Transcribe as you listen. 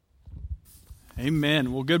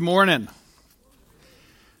Amen. Well, good morning.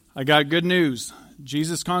 I got good news.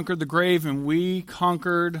 Jesus conquered the grave and we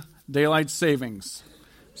conquered daylight savings.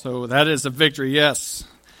 So that is a victory, yes.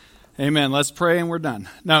 Amen. Let's pray and we're done.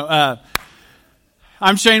 Now,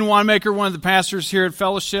 I'm Shane Wanamaker, one of the pastors here at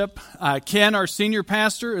Fellowship. Ken, our senior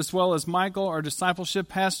pastor, as well as Michael, our discipleship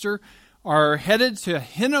pastor, are headed to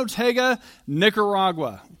Jinotega,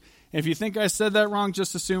 Nicaragua. If you think I said that wrong,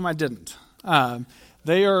 just assume I didn't.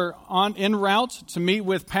 They are en route to meet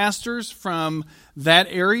with pastors from that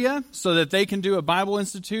area so that they can do a Bible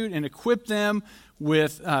Institute and equip them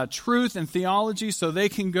with truth and theology so they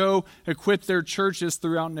can go equip their churches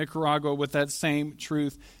throughout Nicaragua with that same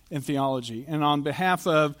truth and theology. And on behalf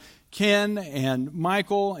of Ken and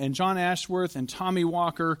Michael and John Ashworth and Tommy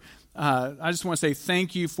Walker, I just want to say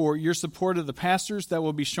thank you for your support of the pastors that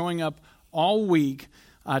will be showing up all week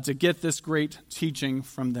to get this great teaching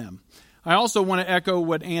from them. I also want to echo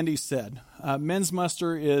what Andy said. Men's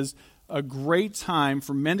Muster is a great time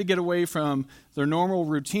for men to get away from their normal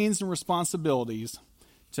routines and responsibilities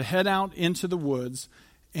to head out into the woods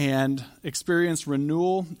and experience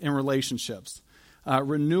renewal in relationships.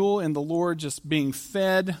 Renewal in the Lord, just being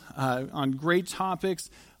fed on great topics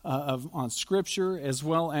on Scripture, as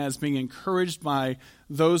well as being encouraged by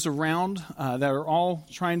those around that are all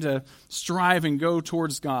trying to strive and go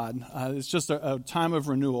towards God. It's just a time of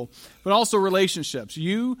renewal. But also relationships.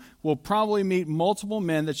 You will probably meet multiple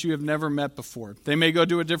men that you have never met before. They may go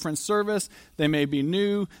to a different service. They may be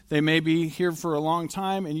new. They may be here for a long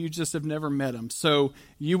time, and you just have never met them. So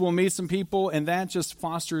you will meet some people, and that just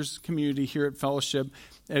fosters community here at Fellowship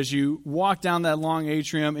as you walk down that long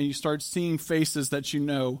atrium and you start seeing faces that you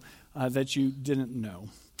know that you didn't know.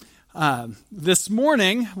 This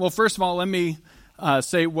morning, well, first of all, let me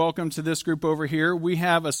say welcome to this group over here. We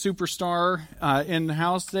have a superstar in the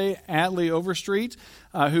house today, Atlee Overstreet,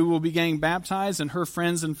 who will be getting baptized, and her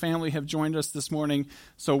friends and family have joined us this morning.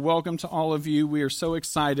 So welcome to all of you. We are so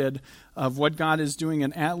excited of what God is doing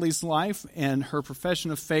in Atlee's life and her profession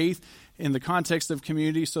of faith in the context of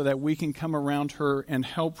community so that we can come around her and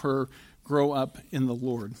help her grow up in the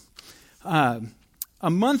Lord. A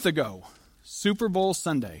month ago, Super Bowl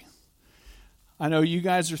Sunday, I know you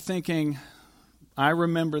guys are thinking, I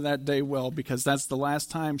remember that day well because that's the last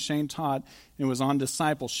time Shane taught and was on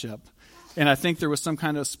discipleship. And I think there was some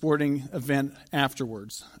kind of sporting event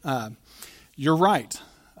afterwards. You're right.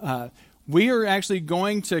 We are actually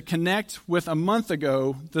going to connect with a month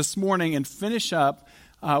ago this morning and finish up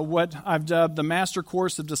what I've dubbed the Master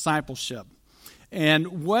Course of Discipleship.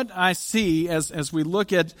 And what I see as we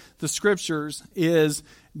look at the Scriptures is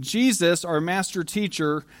Jesus, our master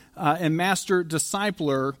teacher and master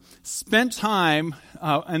discipler, spent time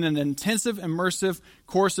in an intensive, immersive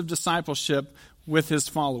course of discipleship with his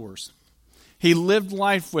followers. He lived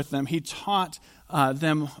life with them. He taught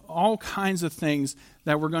them all kinds of things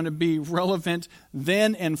that were going to be relevant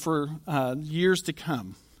then and for years to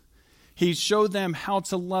come. He showed them how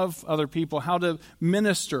to love other people, how to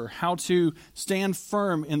minister, how to stand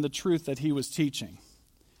firm in the truth that he was teaching.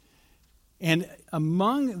 And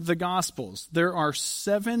among the Gospels, there are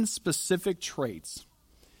 7 specific traits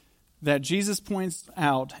that Jesus points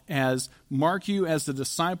out as mark you as a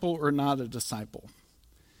disciple or not a disciple.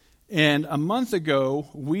 And a month ago,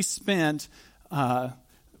 we spent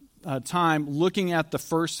time looking at the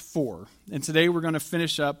first 4. And today we're going to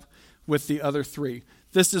finish up with the other 3.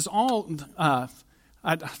 This is all,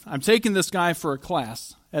 I'm taking this guy for a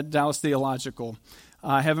class at Dallas Theological.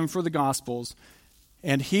 I have him for the Gospels.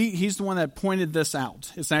 And he's the one that pointed this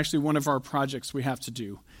out. It's actually one of our projects we have to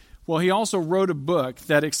do. Well, he also wrote a book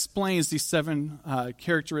that explains these 7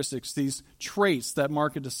 characteristics, these traits that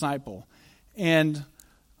mark a disciple. And,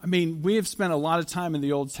 I mean, we have spent a lot of time in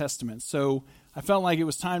the Old Testament, so I felt like it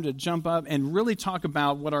was time to jump up and really talk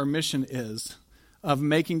about what our mission is of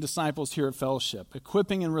making disciples here at Fellowship,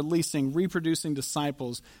 equipping and releasing, reproducing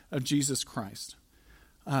disciples of Jesus Christ.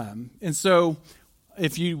 And so,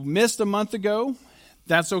 if you missed a month ago,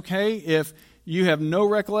 that's okay. If you have no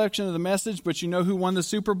recollection of the message, but you know who won the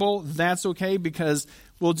Super Bowl, that's okay because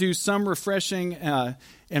we'll do some refreshing and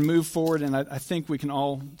move forward, and I think we can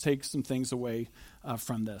all take some things away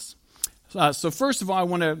from this. So first of all, I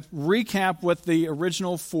want to recap what the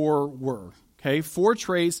original 4 were. Okay, 4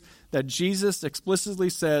 traits that Jesus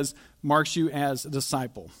explicitly says marks you as a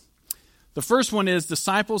disciple. The first one is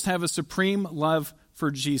disciples have a supreme love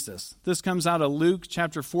for Jesus. This comes out of Luke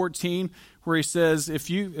chapter 14, where he says,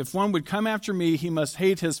 if one would come after me, he must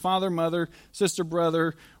hate his father, mother, sister,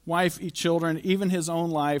 brother, wife, children, even his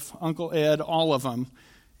own life, Uncle Ed, all of them.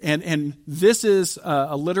 And this is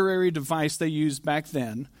a literary device they used back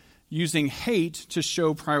then, using hate to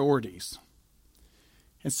show priorities.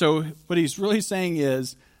 And so what he's really saying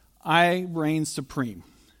is, I reign supreme.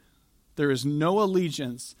 There is no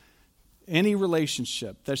allegiance, any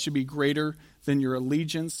relationship that should be greater than your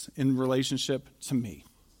allegiance in relationship to me.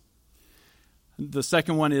 The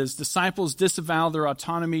second one is disciples disavow their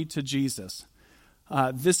autonomy to Jesus.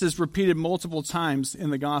 This is repeated multiple times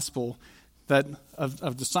in the gospel, that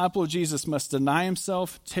a disciple of Jesus must deny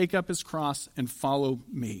himself, take up his cross, and follow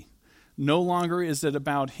me. No longer is it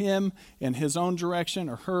about him and his own direction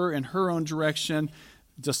or her and her own direction.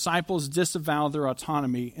 Disciples disavow their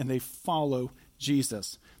autonomy and they follow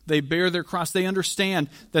Jesus. They bear their cross. They understand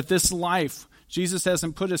that this life, Jesus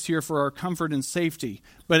hasn't put us here for our comfort and safety,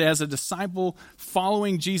 but as a disciple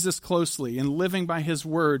following Jesus closely and living by his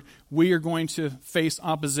word, we are going to face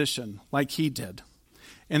opposition like he did.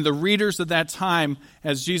 And the readers of that time,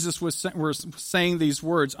 as Jesus was saying these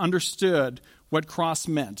words, understood what cross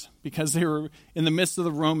meant, because they were in the midst of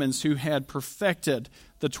the Romans who had perfected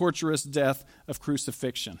the torturous death of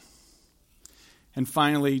crucifixion. And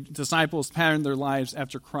finally, disciples patterned their lives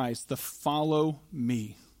after Christ, the follow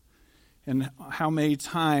me. And how many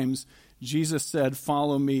times Jesus said,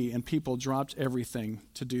 follow me, and people dropped everything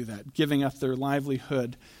to do that, giving up their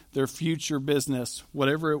livelihood, their future business,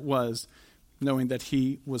 whatever it was, knowing that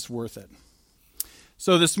he was worth it.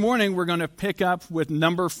 So this morning, we're going to pick up with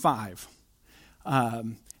number 5.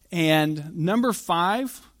 And number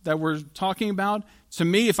 5 that we're talking about, to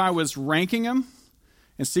me, if I was ranking them,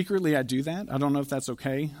 and secretly I do that, I don't know if that's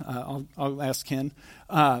okay, I'll ask Ken,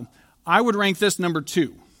 I would rank this number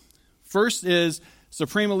 2. First is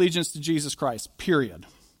supreme allegiance to Jesus Christ, period.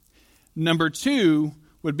 Number 2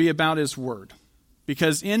 would be about his word,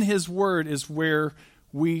 because in his word is where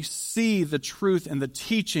we see the truth and the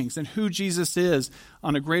teachings and who Jesus is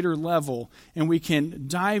on a greater level, and we can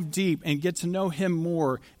dive deep and get to know him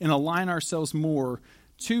more and align ourselves more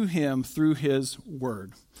to him through his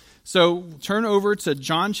word. So turn over to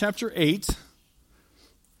John chapter 8.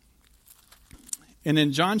 And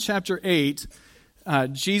in John chapter 8,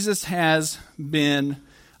 Jesus has been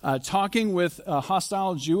talking with a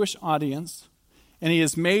hostile Jewish audience, and he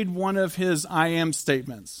has made one of his I am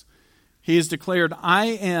statements. He has declared, I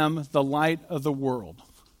am the light of the world.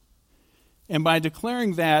 And by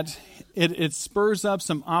declaring that, it spurs up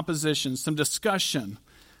some opposition, some discussion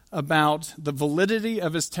about the validity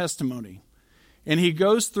of his testimony. And he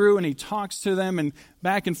goes through and he talks to them and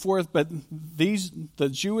back and forth, but the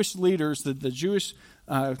Jewish leaders, the Jewish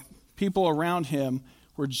people around him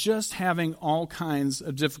were just having all kinds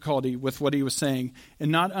of difficulty with what he was saying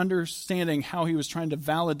and not understanding how he was trying to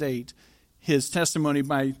validate his testimony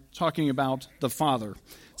by talking about the Father.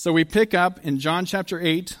 So we pick up in John chapter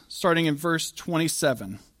 8, starting in verse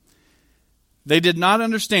 27. They did not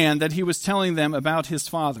understand that he was telling them about his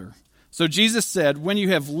Father. So Jesus said, when you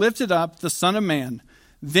have lifted up the Son of Man,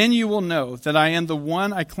 then you will know that I am the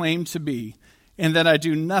one I claim to be, and that I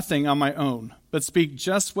do nothing on my own, but speak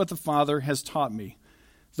just what the Father has taught me.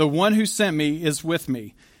 The one who sent me is with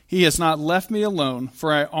me. He has not left me alone,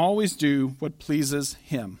 for I always do what pleases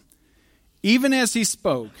him. Even as he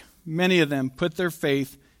spoke, many of them put their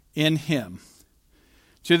faith in him.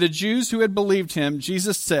 To the Jews who had believed him,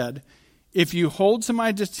 Jesus said, if you hold to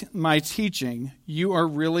my teaching, you are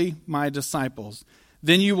really my disciples.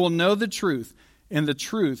 Then you will know the truth, and the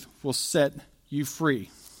truth will set you free.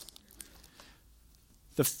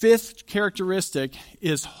 The 5th characteristic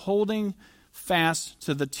is holding fast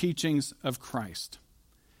to the teachings of Christ.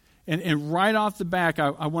 And right off the back,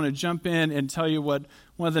 I want to jump in and tell you what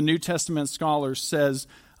one of the New Testament scholars says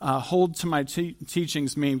hold to my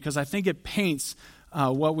teachings mean, because I think it paints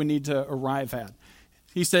what we need to arrive at.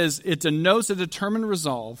 He says, it denotes a determined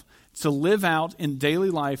resolve to live out in daily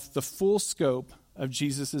life the full scope of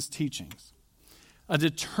Jesus' teachings. A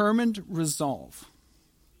determined resolve.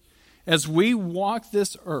 As we walk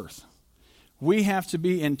this earth, we have to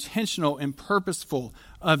be intentional and purposeful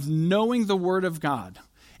of knowing the Word of God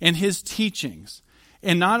and his teachings,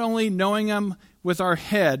 and not only knowing them with our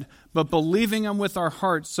head, but believing them with our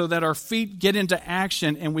hearts so that our feet get into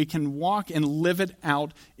action and we can walk and live it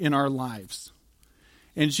out in our lives.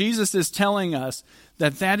 And Jesus is telling us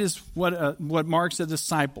that is what marks a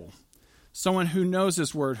disciple, someone who knows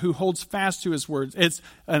his word, who holds fast to his words. It's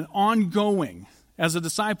an ongoing. As a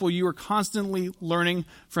disciple, you are constantly learning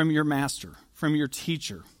from your master, from your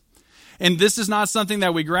teacher. And this is not something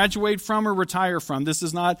that we graduate from or retire from. This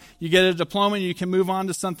is not you get a diploma and you can move on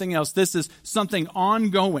to something else. This is something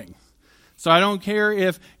ongoing. So I don't care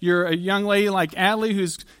if you're a young lady like Adley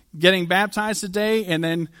who's getting baptized today and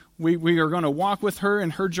then we are going to walk with her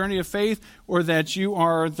in her journey of faith, or that you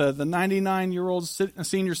are the 99-year-old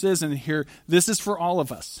senior citizen here. This is for all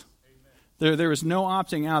of us. Amen. There is no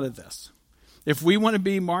opting out of this. If we want to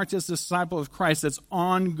be marked as a disciple of Christ, that's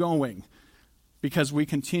ongoing because we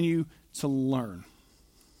continue to learn.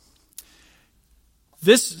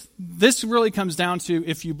 This really comes down to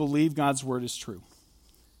if you believe God's word is true.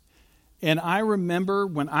 And I remember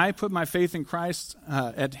when I put my faith in Christ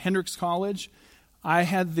at Hendricks College, I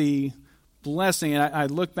had the blessing, and I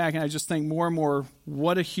look back and I just think more and more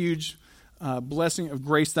what a huge blessing of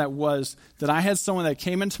grace that was, that I had someone that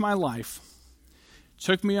came into my life,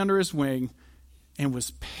 took me under his wing, and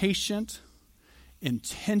was patient,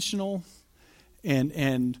 intentional,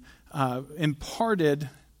 and imparted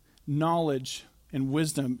knowledge and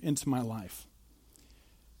wisdom into my life.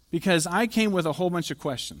 Because I came with a whole bunch of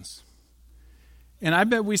questions. And I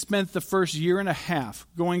bet we spent the first year and a half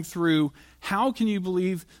going through, how can you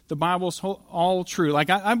believe the Bible's all true? Like,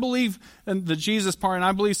 I believe in the Jesus part, and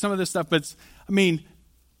I believe some of this stuff, but,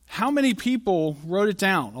 how many people wrote it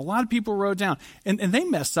down? A lot of people wrote it down. And they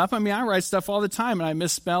mess up. I write stuff all the time, and I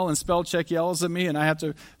misspell, and spell check yells at me, and I have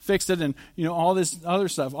to fix it, and, all this other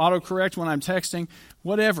stuff. Autocorrect when I'm texting,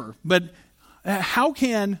 whatever. But how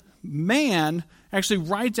can man actually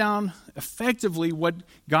write down effectively what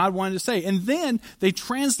God wanted to say? And then they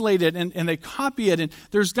translate it and they copy it. And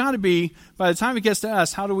there's got to be, by the time it gets to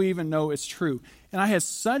us, how do we even know it's true? And I had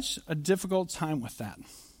such a difficult time with that.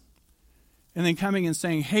 And then coming and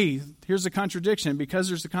saying, hey, here's a contradiction. Because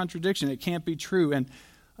there's a contradiction, it can't be true. And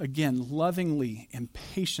again, lovingly and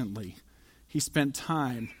patiently, he spent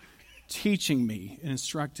time teaching me and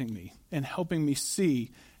instructing me and helping me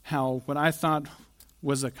see how what I thought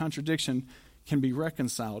was a contradiction can be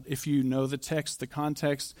reconciled if you know the text, the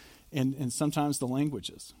context, and sometimes the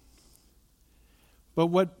languages. But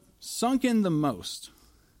what sunk in the most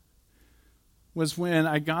was when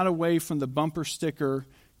I got away from the bumper sticker,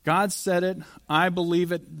 God said it, I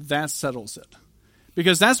believe it, that settles it.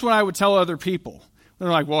 Because that's what I would tell other people. They're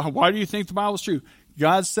like, well, why do you think the Bible's true?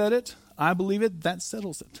 God said it, I believe it, that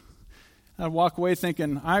settles it. I'd walk away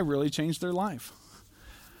thinking, I really changed their life.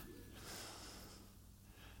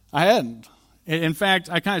 I hadn't. In fact,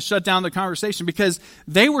 I kind of shut down the conversation because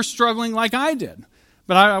they were struggling like I did.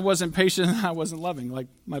 But I wasn't patient and I wasn't loving like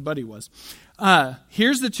my buddy was.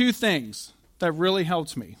 Here's the two things that really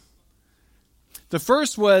helped me. The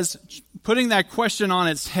first was putting that question on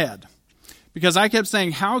its head. Because I kept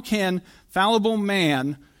saying, how can fallible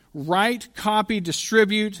man write, copy,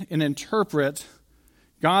 distribute, and interpret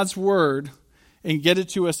God's word and get it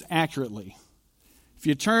to us accurately? If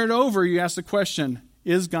you turn it over, you ask the question,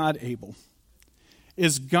 is God able?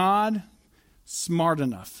 Is God smart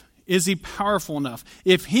enough? Is he powerful enough?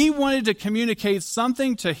 If he wanted to communicate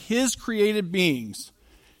something to his created beings,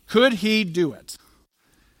 could he do it?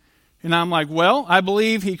 And I'm like, well, I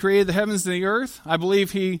believe he created the heavens and the earth. I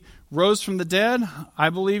believe he rose from the dead. I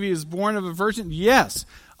believe he was born of a virgin. Yes,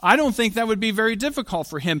 I don't think that would be very difficult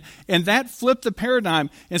for him. And that flipped the paradigm.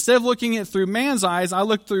 Instead of looking at it through man's eyes, I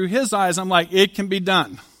looked through his eyes. I'm like, it can be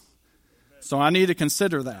done. So I need to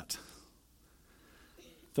consider that.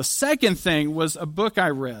 The second thing was a book I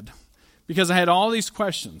read because I had all these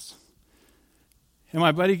questions. And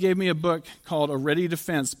my buddy gave me a book called A Ready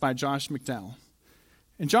Defense by Josh McDowell.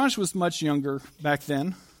 And Josh was much younger back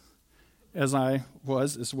then, as I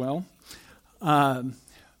was as well.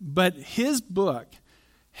 But his book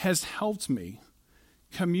has helped me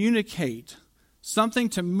communicate something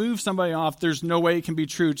to move somebody off. There's no way it can be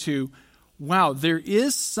true to, wow, there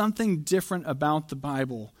is something different about the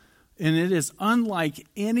Bible, and it is unlike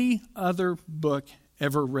any other book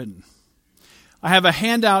ever written. I have a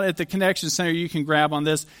handout at the Connection Center you can grab on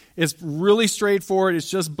this. It's really straightforward. It's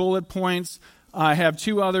just bullet points. I have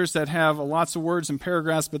two others that have lots of words and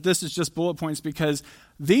paragraphs, but this is just bullet points because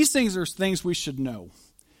these things are things we should know.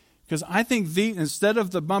 Because I think instead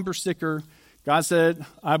of the bumper sticker, God said,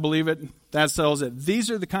 I believe it, that settles it. These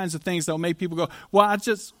are the kinds of things that will make people go, well,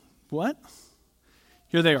 what?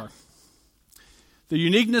 Here they are. The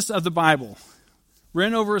uniqueness of the Bible,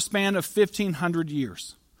 written over a span of 1,500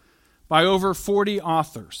 years by over 40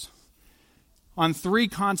 authors on 3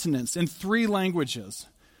 continents in 3 languages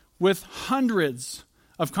with hundreds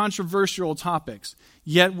of controversial topics,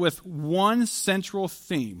 yet with one central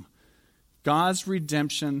theme, God's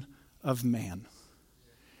redemption of man.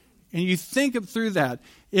 And you think through that,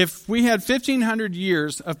 if we had 1,500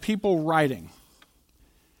 years of people writing,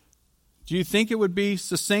 do you think it would be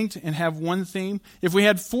succinct and have one theme? If we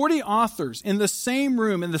had 40 authors in the same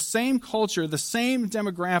room, in the same culture, the same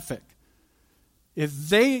demographic, if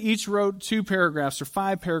they each wrote 2 paragraphs or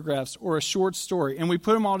 5 paragraphs or a short story and we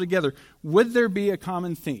put them all together, would there be a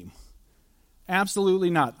common theme? Absolutely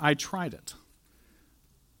not. I tried it.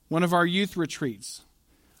 One of our youth retreats,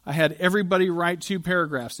 I had everybody write 2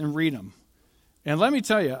 paragraphs and read them. And let me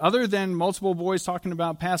tell you, other than multiple boys talking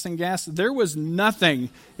about passing gas, there was nothing.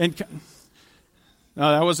 No,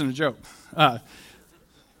 that wasn't a joke.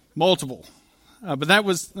 Multiple. But that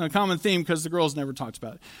was a common theme because the girls never talked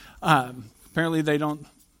about it. Apparently they don't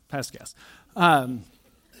pass gas.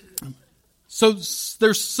 So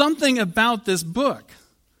there's something about this book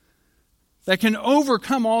that can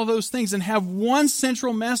overcome all those things and have one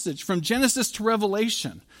central message from Genesis to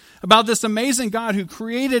Revelation about this amazing God who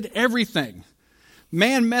created everything.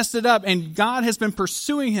 Man messed it up, and God has been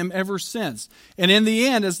pursuing him ever since. And in the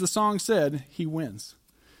end, as the song said, he wins.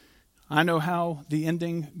 I know how the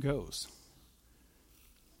ending goes.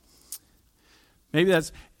 Maybe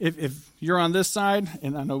that's, if you're on this side,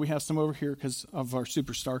 and I know we have some over here because of our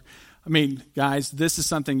superstar. I mean, guys, this is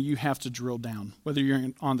something you have to drill down. Whether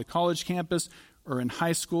you're on the college campus or in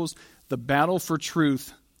high schools, the battle for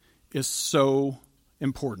truth is so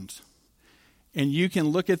important. And you can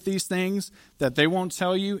look at these things that they won't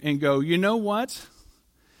tell you and go, you know what?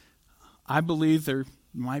 I believe there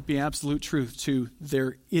might be absolute truth to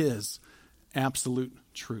there is absolute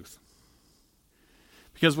truth.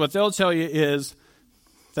 Because what they'll tell you is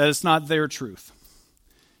that it's not their truth.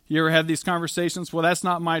 You ever have these conversations? Well, that's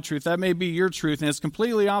not my truth. That may be your truth, and it's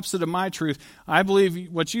completely opposite of my truth. I believe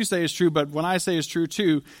what you say is true, but what I say is true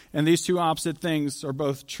too, and these two opposite things are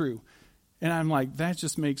both true. And I'm like, that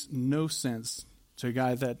just makes no sense to a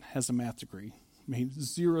guy that has a math degree. I mean,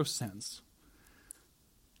 0 sense.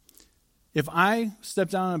 If I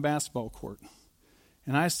stepped down on a basketball court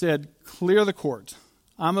and I said, clear the court,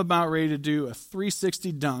 I'm about ready to do a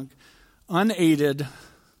 360 dunk, unaided,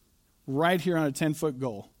 right here on a 10-foot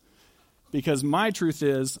goal. Because my truth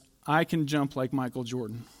is, I can jump like Michael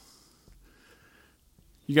Jordan.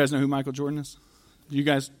 You guys know who Michael Jordan is? You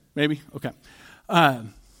guys, maybe? Okay.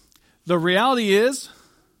 The reality is,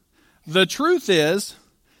 the truth is,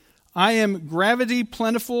 I am gravity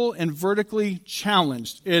plentiful and vertically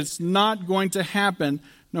challenged. It's not going to happen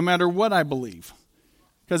no matter what I believe,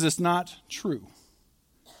 because it's not true.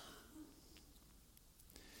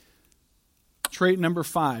 Trait number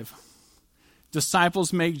 5.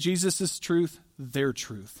 Disciples make Jesus' truth their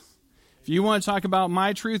truth. If you want to talk about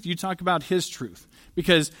my truth, you talk about his truth.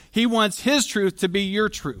 Because he wants his truth to be your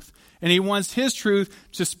truth. And he wants his truth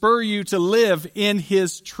to spur you to live in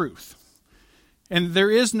his truth. And there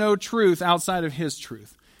is no truth outside of his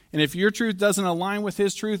truth. And if your truth doesn't align with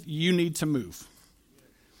his truth, you need to move.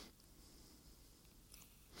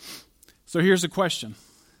 So here's a question,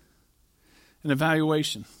 an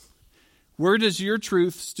evaluation. Where does your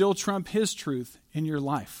truth still trump his truth in your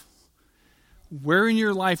life? Where in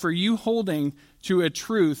your life are you holding to a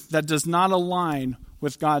truth that does not align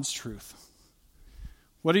with God's truth?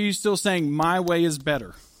 What are you still saying, my way is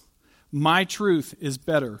better? My truth is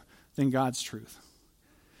better than God's truth.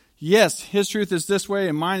 Yes, his truth is this way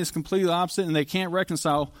and mine is completely opposite and they can't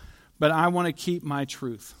reconcile, but I want to keep my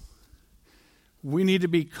truth. We need to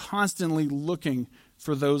be constantly looking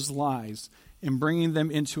for those lies and bringing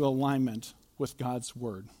them into alignment with God's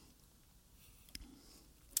word.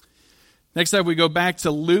 Next up, we go back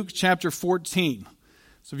to Luke chapter 14.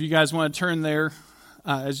 So if you guys want to turn there,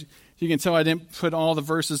 as you can tell, I didn't put all the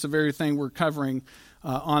verses of everything we're covering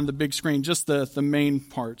on the big screen, just the main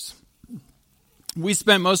parts. We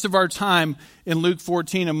spent most of our time in Luke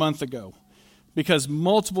 14 a month ago because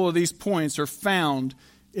multiple of these points are found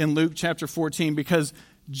in Luke chapter 14 because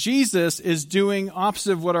Jesus is doing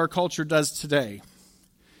opposite of what our culture does today.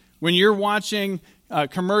 When you're watching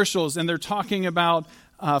commercials and they're talking about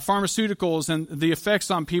pharmaceuticals and the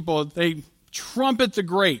effects on people, they trumpet the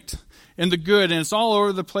great and the good, and it's all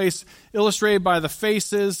over the place, illustrated by the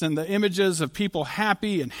faces and the images of people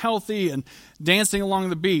happy and healthy and dancing along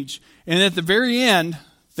the beach. And at the very end,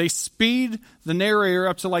 they speed the narrator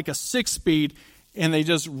up to like a 6 speed, and they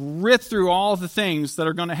just rip through all the things that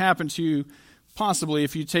are going to happen to you possibly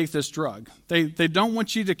if you take this drug. They don't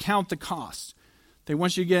want you to count the cost. They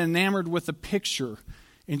want you to get enamored with the picture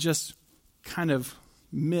and just kind of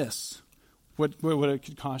miss what it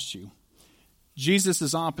could cost you. Jesus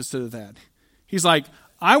is opposite of that. He's like,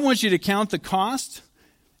 I want you to count the cost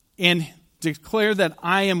and declare that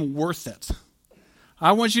I am worth it.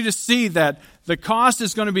 I want you to see that the cost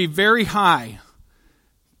is going to be very high,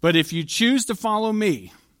 but if you choose to follow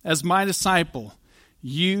me as my disciple,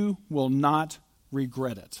 you will not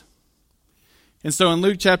regret it. And so in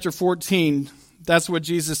Luke chapter 14, that's what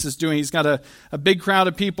Jesus is doing. He's got a big crowd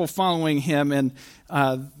of people following him, and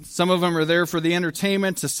some of them are there for the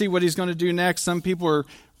entertainment to see what he's going to do next. Some people are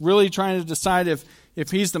really trying to decide if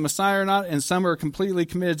he's the Messiah or not, and some are completely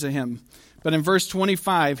committed to him. But in verse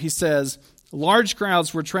 25, he says, Large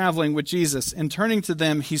crowds were traveling with Jesus, and turning to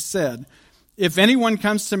them, he said, "If anyone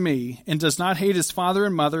comes to me and does not hate his father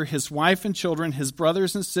and mother, his wife and children, his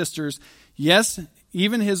brothers and sisters, yes,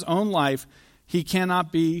 even his own life, he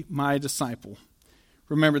cannot be my disciple."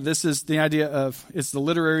 Remember, this is the idea of, it's the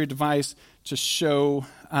literary device to show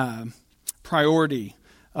priority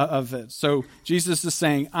of it. So Jesus is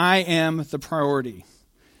saying, I am the priority.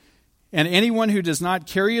 And anyone who does not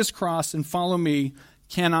carry his cross and follow me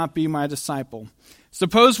cannot be my disciple.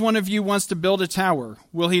 Suppose one of you wants to build a tower.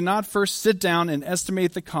 Will he not first sit down and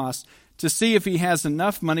estimate the cost to see if he has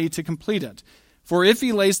enough money to complete it? For if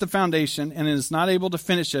he lays the foundation and is not able to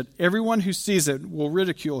finish it, everyone who sees it will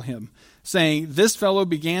ridicule him, saying, "This fellow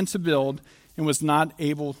began to build and was not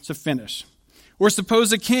able to finish." Or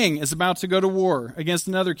suppose a king is about to go to war against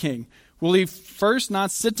another king. Will he first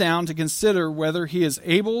not sit down to consider whether he is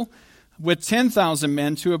able with 10,000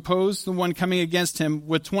 men to oppose the one coming against him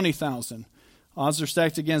with 20,000? Odds are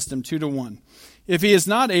stacked against him 2-1. If he is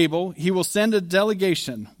not able, he will send a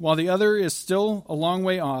delegation while the other is still a long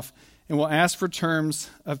way off and will ask for terms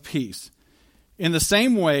of peace. In the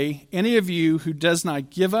same way, any of you who does not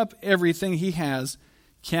give up everything he has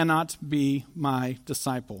cannot be my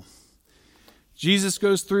disciple. Jesus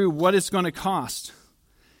goes through what it's going to cost.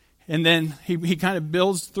 And then he kind of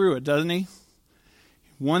builds through it, doesn't he?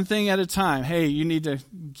 One thing at a time. Hey, you need to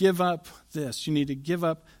give up this. You need to give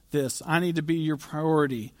up this. I need to be your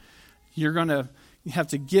priority. You're going to have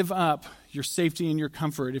to give up your safety and your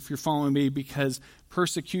comfort if you're following me, because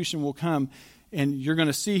persecution will come. And you're going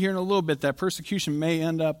to see here in a little bit that persecution may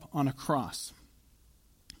end up on a cross.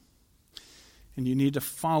 And you need to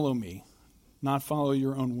follow me, not follow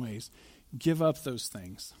your own ways. Give up those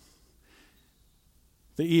things.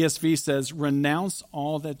 The ESV says, renounce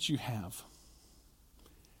all that you have.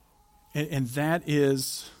 And that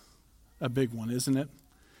is a big one, isn't it?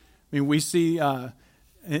 I mean, we see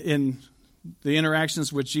in the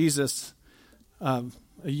interactions with Jesus, a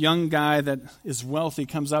young guy that is wealthy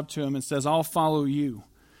comes up to him and says, "I'll follow you."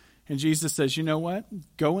 And Jesus says, "You know what?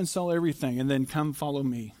 Go and sell everything and then come follow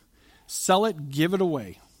me." Sell it, give it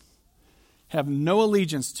away. Have no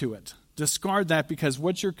allegiance to it. Discard that, because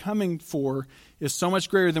what you're coming for is so much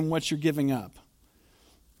greater than what you're giving up.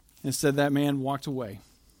 Instead, that man walked away.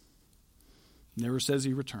 Never says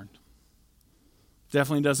he returned.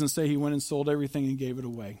 Definitely doesn't say he went and sold everything and gave it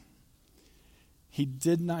away. He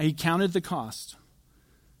did not. He counted the cost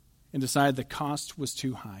and decided the cost was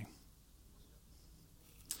too high.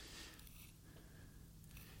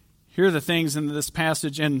 Here are the things in this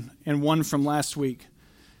passage and one from last week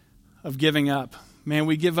of giving up. Man,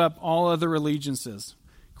 we give up all other allegiances.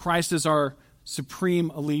 Christ is our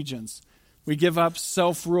supreme allegiance. We give up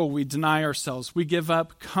self-rule. We deny ourselves. We give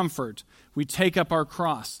up comfort. We take up our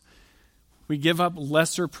cross. We give up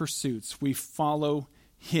lesser pursuits. We follow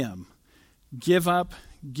him. Give up,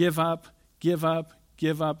 give up, give up,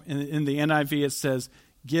 give up. In the NIV it says,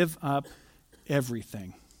 give up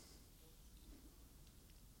everything.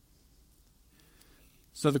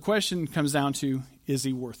 So the question comes down to, is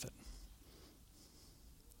he worth it?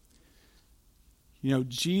 You know,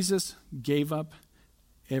 Jesus gave up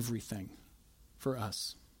everything for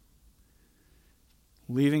us.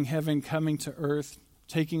 Leaving heaven, coming to earth,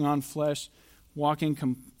 taking on flesh, walking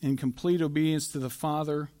in complete obedience to the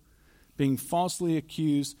Father, being falsely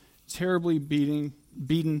accused, terribly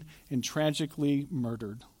beaten, and tragically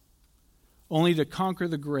murdered, only to conquer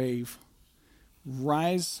the grave,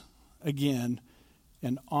 rise again,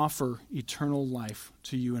 and offer eternal life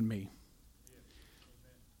to you and me.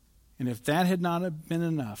 And if that had not been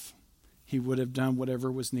enough, he would have done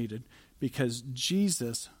whatever was needed, because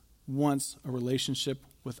Jesus wants a relationship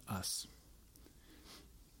with us.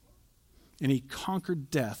 And he conquered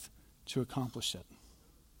death to accomplish it.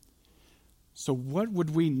 So what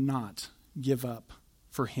would we not give up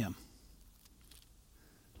for him?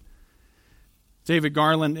 David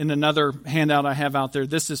Garland, in another handout I have out there,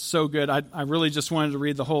 this is so good. I really just wanted to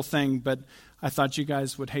read the whole thing, but I thought you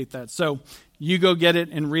guys would hate that. So you go get it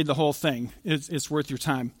and read the whole thing. It's worth your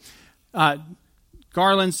time.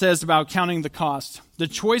 Garland says about counting the cost, the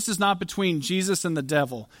choice is not between Jesus and the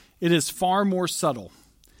devil. It is far more subtle.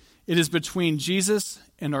 It is between Jesus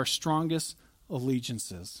and our strongest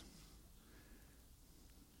allegiances.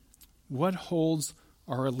 What holds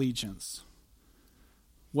our allegiance?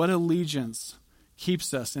 What allegiance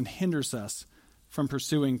keeps us and hinders us from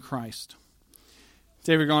pursuing Christ?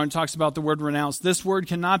 David Garland talks about the word renounce. This word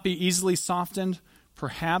cannot be easily softened,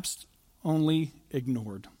 perhaps only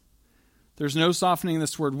ignored. There's no softening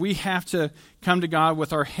this word. We have to come to God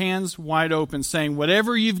with our hands wide open, saying,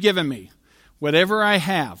 whatever you've given me, whatever I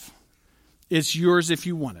have, it's yours if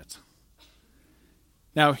you want it.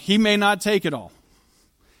 Now, he may not take it all.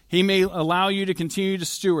 He may allow you to continue to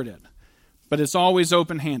steward it, but it's always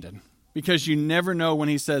open-handed because you never know when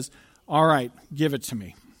he says, all right, give it to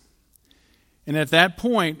me. And at that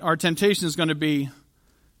point, our temptation is going to be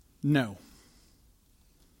no.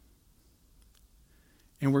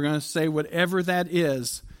 And we're going to say whatever that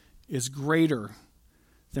is greater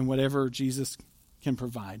than whatever Jesus can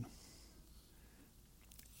provide.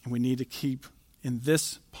 And we need to keep in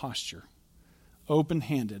this posture,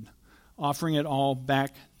 open-handed, offering it all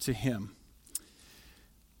back to him.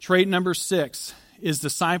 Trait number 6 is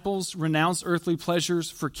disciples renounce earthly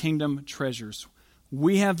pleasures for kingdom treasures.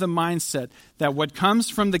 We have the mindset that what comes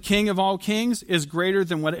from the King of all kings is greater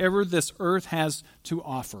than whatever this earth has to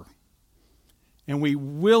offer. And we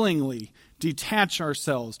willingly detach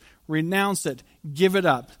ourselves, renounce it, give it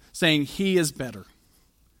up, saying he is better.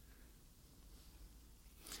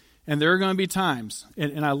 And there are going to be times,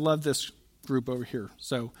 and I love this group over here,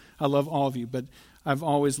 so I love all of you, but I've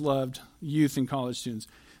always loved youth and college students.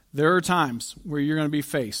 There are times where you're going to be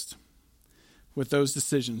faced with those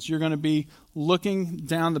decisions. You're going to be looking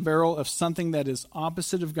down the barrel of something that is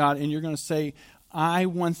opposite of God, and you're going to say, I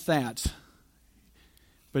want that,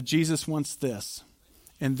 but Jesus wants this.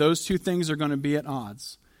 And those two things are going to be at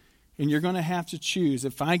odds. And you're going to have to choose,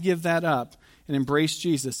 if I give that up and embrace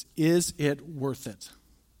Jesus, is it worth it?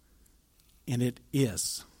 And it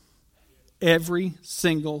is. Every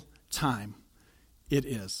single time it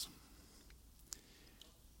is.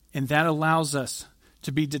 And that allows us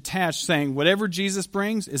to be detached, saying whatever Jesus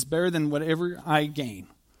brings is better than whatever I gain.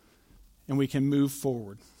 And we can move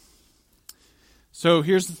forward. So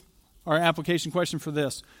here's our application question for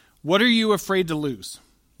this. What are you afraid to lose?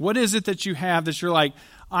 What is it that you have that you're like,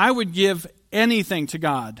 I would give anything to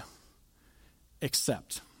God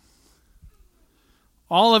except?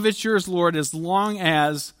 All of it's yours, Lord, as long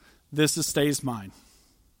as this stays mine.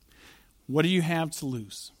 What do you have to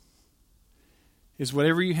lose? Is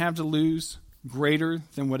whatever you have to lose greater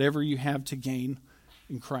than whatever you have to gain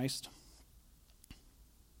in Christ?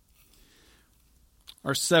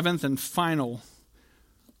 Our 7th and final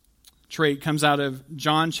trait comes out of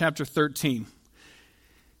John chapter 13.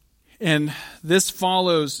 And this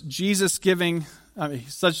follows Jesus giving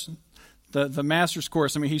the master's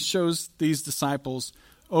course. I mean, he shows these disciples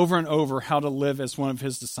over and over how to live as one of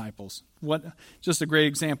his disciples. Just a great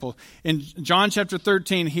example. In John chapter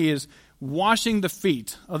 13, he is washing the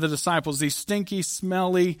feet of the disciples, these stinky,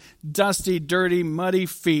 smelly, dusty, dirty, muddy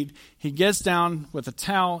feet. He gets down with a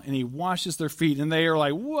towel and he washes their feet. And they are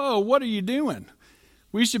like, whoa, what are you doing?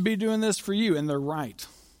 We should be doing this for you. And they're right.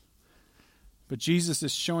 But Jesus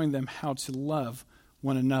is showing them how to love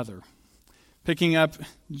one another. Picking up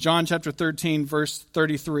John chapter 13, verse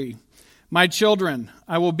 33. My children,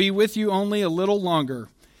 I will be with you only a little longer.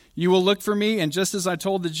 You will look for me, and just as I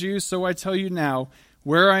told the Jews, so I tell you now,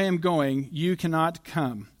 where I am going, you cannot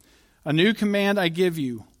come. A new command I give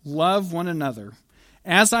you, love one another.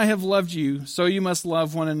 As I have loved you, so you must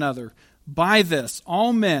love one another. By this,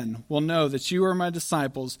 all men will know that you are my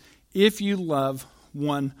disciples, if you love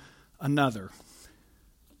one another.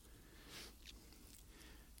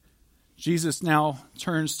 Jesus now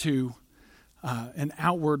turns to an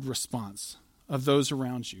outward response of those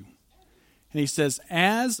around you. And he says,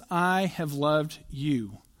 as I have loved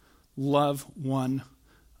you, love one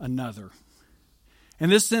another.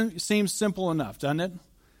 And this seems simple enough, doesn't it?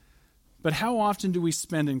 But how often do we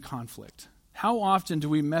spend in conflict? How often do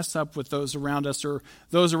we mess up with those around us, or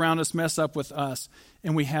those around us mess up with us,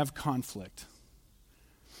 and we have conflict?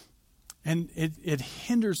 And it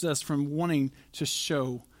hinders us from wanting to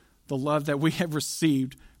show the love that we have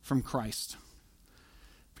received from Christ.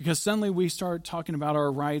 Because suddenly we start talking about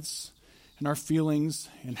our rights and our feelings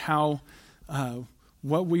and how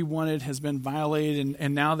what we wanted has been violated,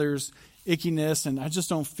 and now there's ickiness and I just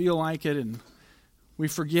don't feel like it. And we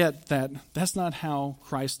forget that that's not how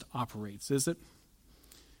Christ operates, is it?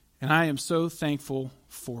 And I am so thankful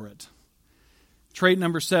for it. Trait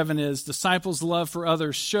number 7 is disciples' love for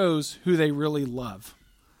others shows who they really love.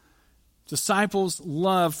 Disciples'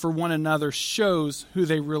 love for one another shows who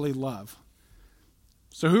they really love.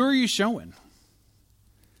 So who are you showing?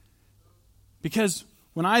 Because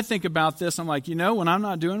when I think about this, I'm like, when I'm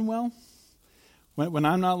not doing well, when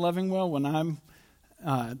I'm not loving well, when I'm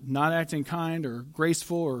not acting kind or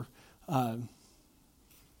graceful or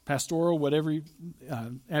pastoral, whatever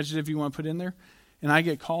adjective you want to put in there, and I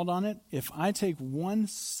get called on it, if I take 1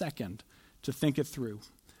 second to think it through,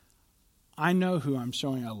 I know who I'm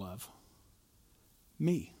showing I love.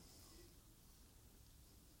 Me.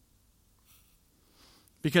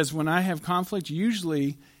 Because when I have conflict,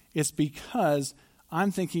 usually it's because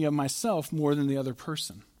I'm thinking of myself more than the other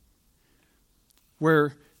person.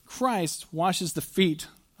 Where Christ washes the feet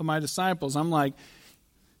of my disciples, I'm like,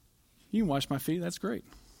 you can wash my feet, that's great.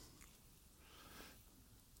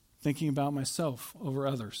 Thinking about myself over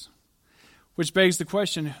others. Which begs the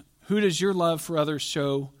question, who does your love for others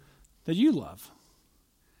show that you love?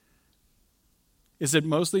 Is it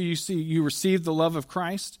mostly you receive the love of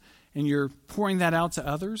Christ and you're pouring that out to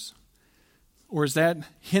others? Or is that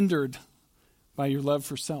hindered by your love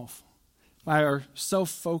for self, by our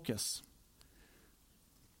self-focus?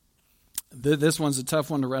 This one's a tough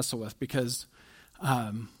one to wrestle with because,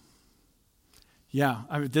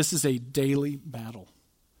 this is a daily battle.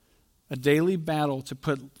 A daily battle to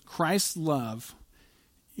put Christ's love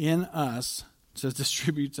in us to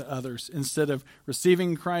distribute to others instead of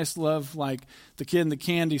receiving Christ's love like the kid in the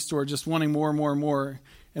candy store just wanting more and more and more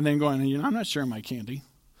and then going, I'm not sharing my candy.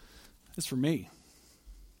 It's for me.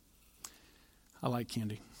 I like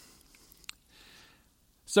candy.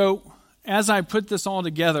 So as I put this all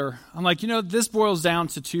together, I'm like, this boils down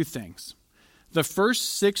to two things. The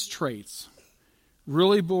first 6 traits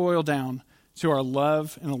really boil down to our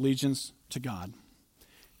love and allegiance to God.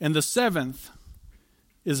 And the 7th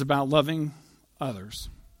is about loving others,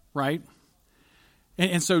 right?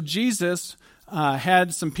 And so Jesus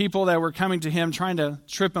had some people that were coming to him trying to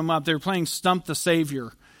trip him up. They were playing Stump the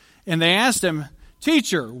Savior. And they asked him,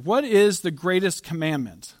 "Teacher, what is the greatest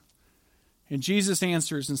commandment?" And Jesus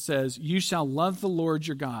answers and says, "You shall love the Lord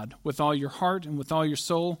your God with all your heart and with all your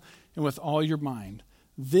soul and with all your mind.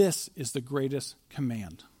 This is the greatest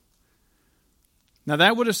command." Now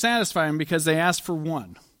that would have satisfied them because they asked for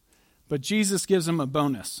one. But Jesus gives them a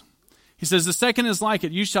bonus. He says, the second is like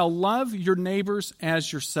it. You shall love your neighbors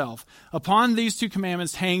as yourself. Upon these 2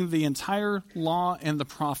 commandments hang the entire law and the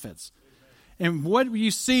prophets. And what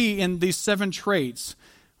you see in these 7 traits,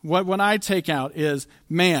 what I take out is,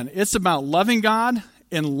 man, it's about loving God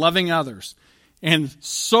and loving others. And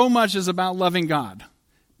so much is about loving God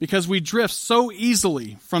because we drift so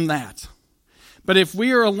easily from that. But if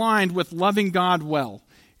we are aligned with loving God well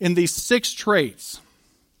in these 6 traits,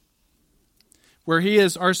 where he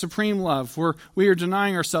is our supreme love, where we are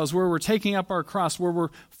denying ourselves, where we're taking up our cross, where we're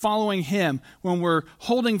following him, when we're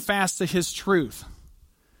holding fast to his truth,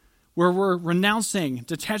 where we're renouncing,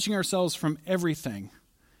 detaching ourselves from everything.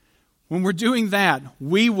 When we're doing that,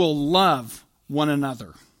 we will love one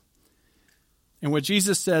another. And what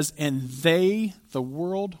Jesus says, and they, the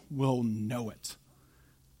world, will know it.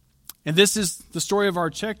 And this is the story of our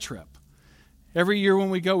Czech trip. Every year when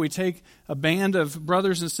we go, we take a band of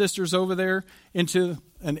brothers and sisters over there into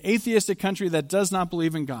an atheistic country that does not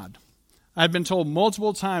believe in God. I've been told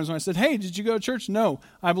multiple times when I said, "Hey, did you go to church?" "No,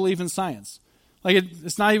 I believe in science." Like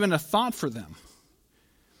it's not even a thought for them.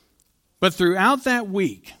 But throughout that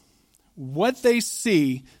week, what they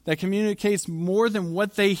see that communicates more than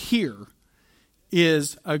what they hear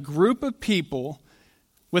is a group of people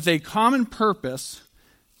with a common purpose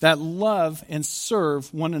that love and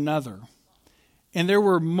serve one another. And there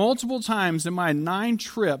were multiple times in my 9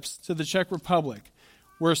 trips to the Czech Republic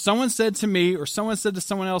where someone said to me or someone said to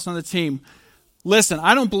someone else on the team, "Listen,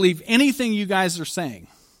 I don't believe anything you guys are saying,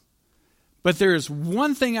 but there is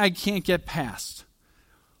one thing I can't get past.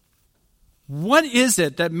 What is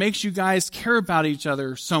it that makes you guys care about each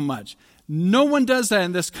other so much? No one does that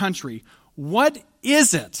in this country. What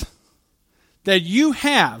is it that you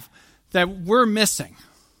have that we're missing?"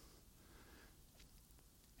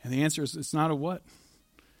 And the answer is, it's not a what,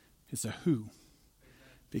 it's a who.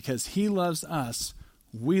 Because he loves us,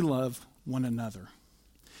 we love one another.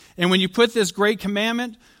 And when you put this great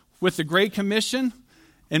commandment with the Great Commission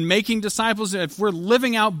and making disciples, if we're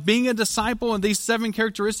living out being a disciple in these 7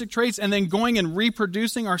 characteristic traits and then going and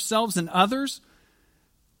reproducing ourselves and others,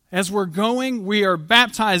 as we're going, we are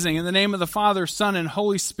baptizing in the name of the Father, Son, and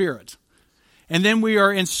Holy Spirit. And then we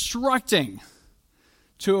are instructing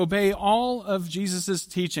to obey all of Jesus'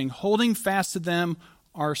 teaching, holding fast to them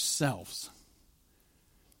ourselves.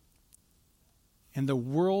 And the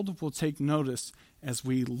world will take notice as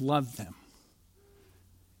we love them.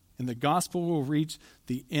 And the gospel will reach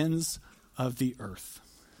the ends of the earth.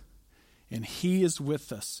 And he is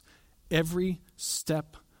with us every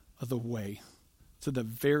step of the way to the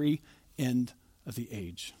very end of the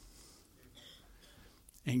age.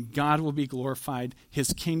 And God will be glorified,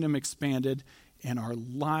 his kingdom expanded, and our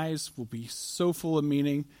lives will be so full of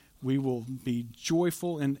meaning. We will be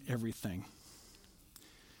joyful in everything.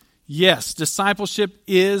 Yes, discipleship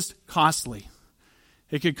is costly.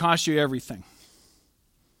 It could cost you everything.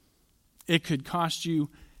 It could cost you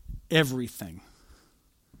everything.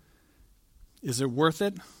 Is it worth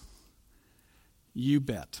it? You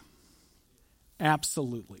bet.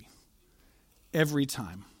 Absolutely. Every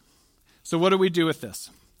time. So what do we do with this?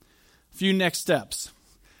 A few next steps.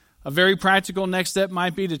 A very practical next step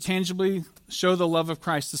might be to tangibly show the love of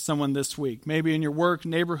Christ to someone this week. Maybe in your work,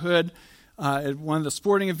 neighborhood, at one of the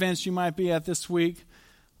sporting events you might be at this week.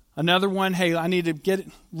 Another one, hey, I need to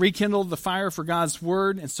rekindle the fire for God's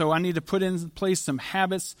word, and so I need to put in place some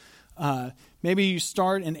habits. Maybe you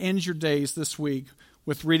start and end your days this week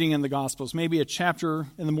with reading in the Gospels. Maybe a chapter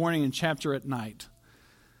in the morning and chapter at night.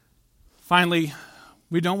 Finally,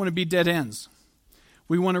 we don't want to be dead ends.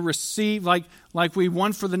 We want to receive, like we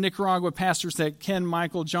want for the Nicaragua pastors that Ken,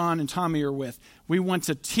 Michael, John, and Tommy are with. We want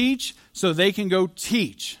to teach so they can go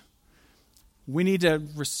teach. We need to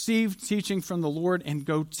receive teaching from the Lord and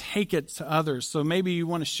go take it to others. So maybe you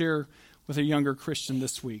want to share with a younger Christian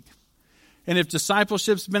this week. And if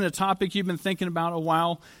discipleship's been a topic you've been thinking about a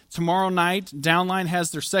while, tomorrow night, Downline has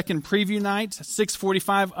their second preview night,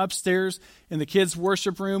 6:45 upstairs in the kids'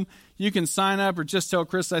 worship room. You can sign up or just tell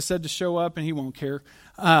Chris I said to show up and he won't care.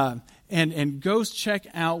 And go check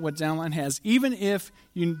out what Downline has. Even if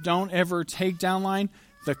you don't ever take Downline,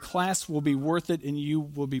 the class will be worth it and you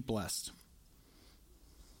will be blessed.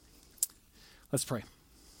 Let's pray.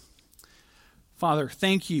 Father,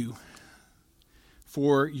 thank you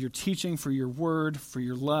for your teaching, for your word, for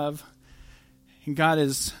your love. And God,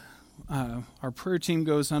 as our prayer team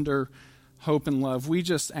goes under hope and love, we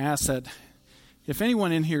just ask that if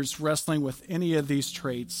anyone in here is wrestling with any of these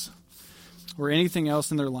traits or anything else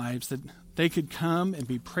in their lives, that they could come and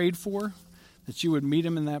be prayed for, that you would meet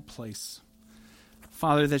them in that place.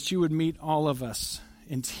 Father, that you would meet all of us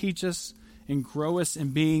and teach us and grow us in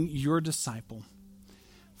being your disciple.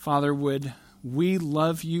 Father, would we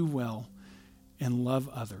love you well and love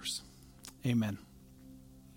others. Amen.